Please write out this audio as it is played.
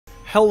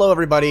Hello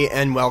everybody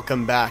and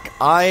welcome back.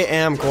 I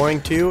am going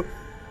to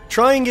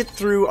try and get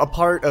through a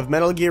part of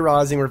Metal Gear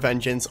Rising: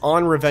 Revengeance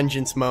on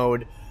Revengence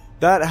Mode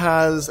that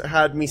has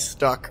had me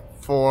stuck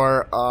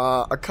for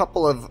a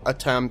couple of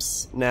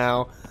attempts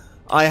now.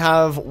 I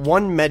have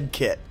one med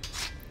kit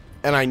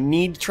and I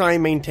need to try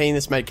and maintain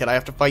this med kit. I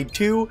have to fight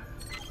two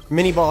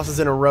mini bosses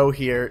in a row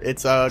here.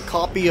 It's a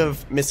copy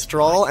of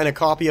Mistral and a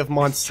copy of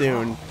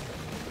Monsoon.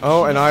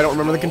 Oh, and I don't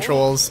remember the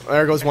controls.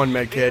 There goes one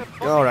med kit.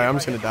 Alright, I'm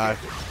just gonna die.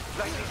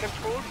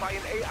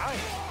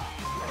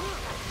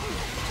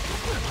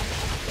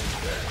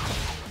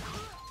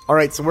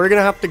 Alright, so we're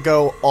gonna have to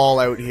go all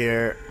out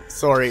here.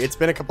 Sorry, it's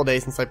been a couple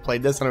days since I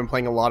played this and I'm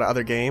playing a lot of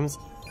other games.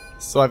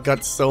 So I've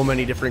got so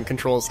many different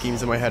control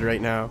schemes in my head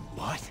right now.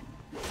 What?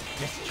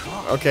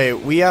 Okay,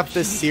 we have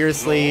to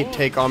seriously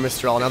take on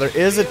Mistral. Now there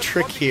is a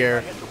trick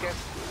here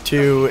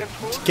to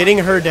getting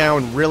her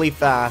down really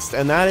fast,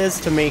 and that is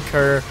to make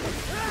her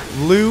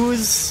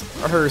lose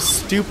her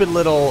stupid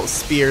little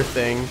spear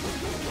thing.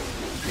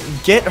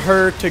 Get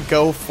her to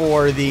go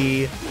for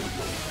the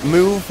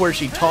move where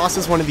she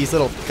tosses one of these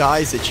little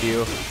guys at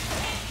you,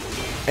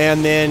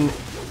 and then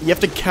you have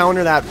to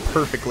counter that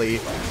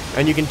perfectly,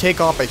 and you can take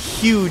off a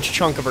huge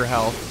chunk of her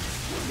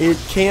health. It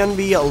can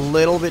be a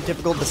little bit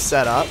difficult to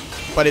set up,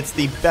 but it's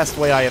the best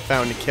way I have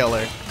found to kill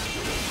her.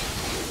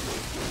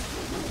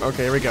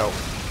 Okay, here we go.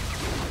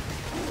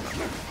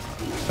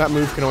 That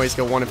move can always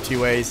go one of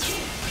two ways.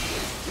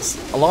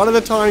 A lot of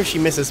the time she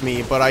misses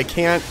me, but I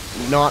can't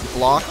not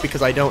block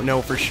because I don't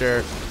know for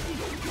sure.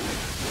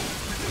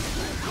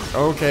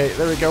 Okay,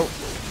 there we go.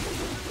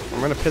 I'm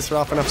gonna piss her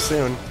off enough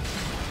soon.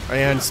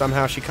 And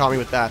somehow she caught me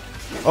with that.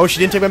 Oh, she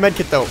didn't take my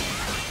medkit though.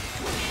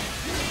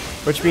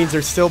 Which means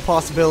there's still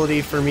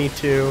possibility for me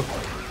to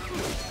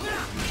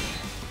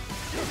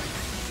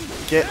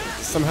get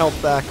some health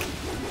back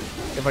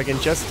if I can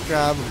just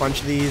grab a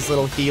bunch of these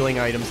little healing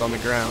items on the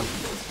ground.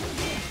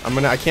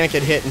 I can't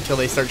get hit until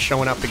they start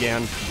showing up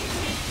again.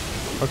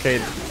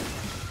 Okay.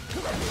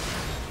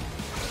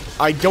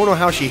 I don't know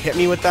how she hit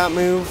me with that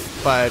move,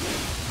 but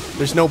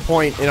there's no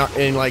point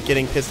in like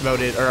getting pissed about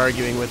it or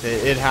arguing with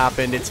it. It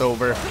happened, it's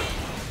over.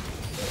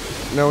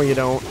 No you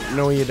don't.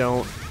 No you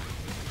don't.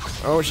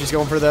 Oh, she's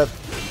going for the...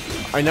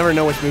 I never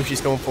know which move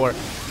she's going for.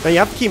 Now you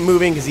have to keep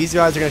moving because these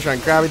guys are going to try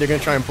and grab you, they're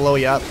going to try and blow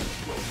you up.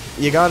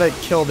 You gotta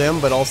kill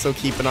them, but also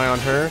keep an eye on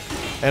her.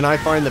 And I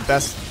find the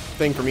best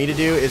thing for me to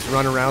do is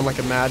run around like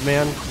a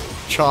madman,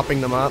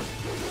 chopping them up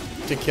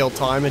to kill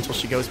time until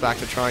she goes back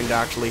to trying to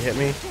actually hit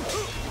me.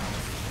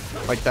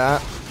 Like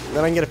that.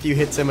 Then I can get a few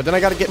hits in, but then I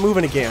gotta get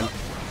moving again.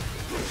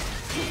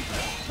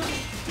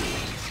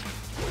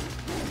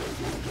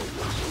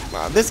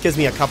 This gives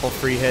me a couple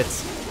free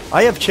hits.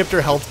 I have chipped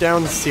her health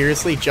down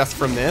seriously just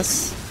from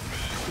this.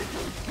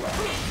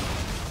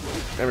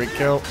 There we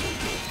go.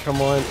 Come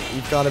on,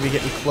 you've got to be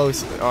getting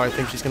close. Oh, I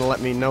think she's gonna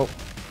let me. Nope.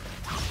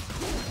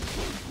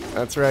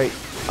 That's right.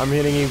 I'm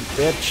hitting you,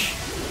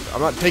 bitch.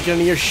 I'm not taking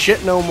any of your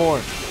shit no more.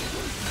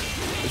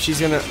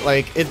 She's gonna,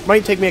 like, it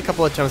might take me a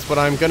couple attempts, but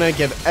I'm gonna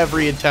give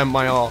every attempt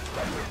my all.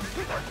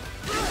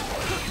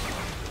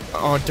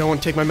 Oh,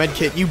 don't take my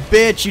medkit. You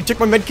bitch! You took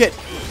my medkit!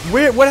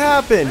 Where? What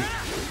happened?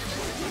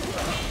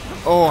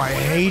 Oh, I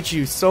hate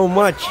you so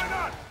much.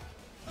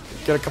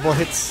 Get a couple of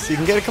hits. You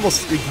can get a couple,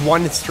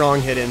 one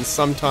strong hit in,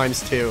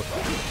 sometimes two.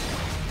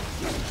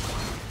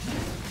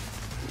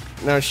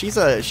 Now she's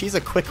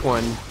a quick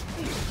one,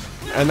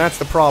 and that's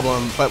the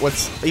problem. But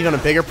what's even a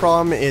bigger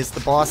problem is the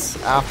boss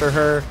after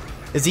her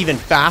is even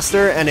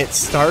faster, and it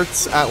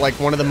starts at like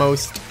one of the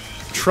most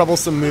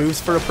troublesome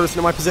moves for a person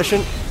in my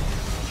position.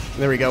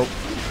 There we go.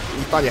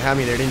 You thought you had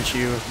me there, didn't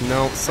you?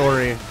 No,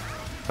 sorry.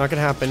 Not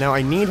gonna happen. Now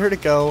I need her to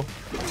go.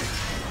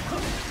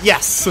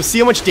 Yes! So see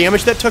how much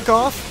damage that took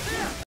off?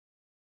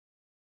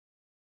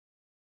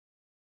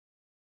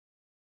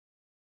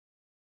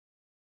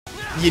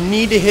 You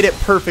need to hit it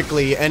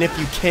perfectly, and if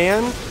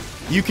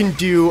you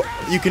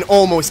can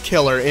almost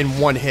kill her in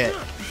one hit.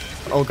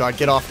 Oh god,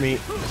 get off me.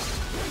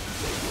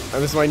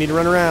 This is why I need to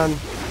run around.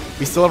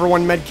 We still have our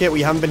one med kit,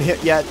 we haven't been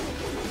hit yet.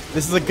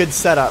 This is a good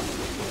setup.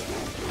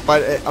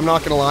 But I'm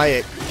not gonna lie,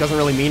 it doesn't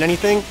really mean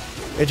anything.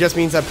 It just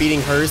means that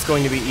beating her is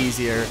going to be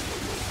easier.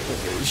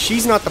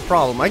 She's not the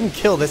problem. I can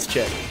kill this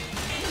chick.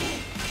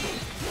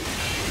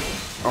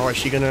 Oh, is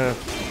she gonna...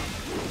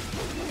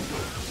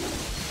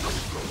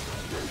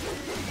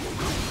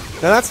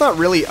 Now that's not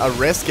really a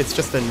risk, it's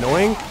just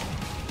annoying.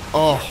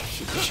 Oh,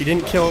 she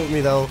didn't kill me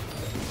though.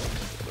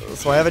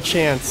 So I have a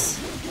chance.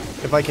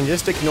 If I can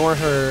just ignore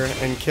her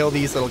and kill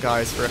these little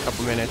guys for a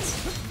couple minutes,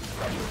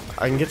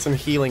 I can get some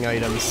healing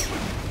items.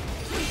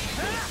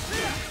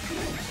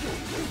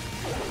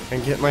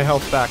 And get my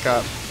health back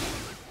up.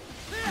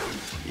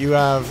 You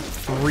have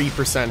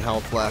 3%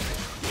 health left.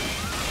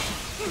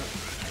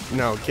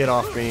 No, get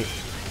off me.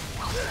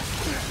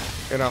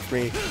 Get off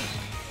me.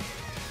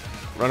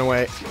 Run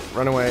away.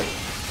 Run away.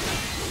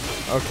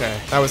 Okay,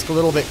 that was a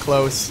little bit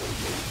close,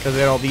 because they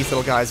had all these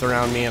little guys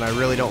around me, and I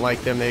really don't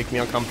like them. They make me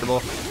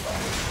uncomfortable.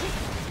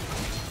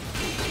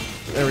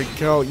 There we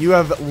go. You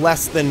have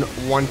less than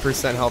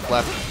 1% health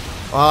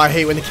left.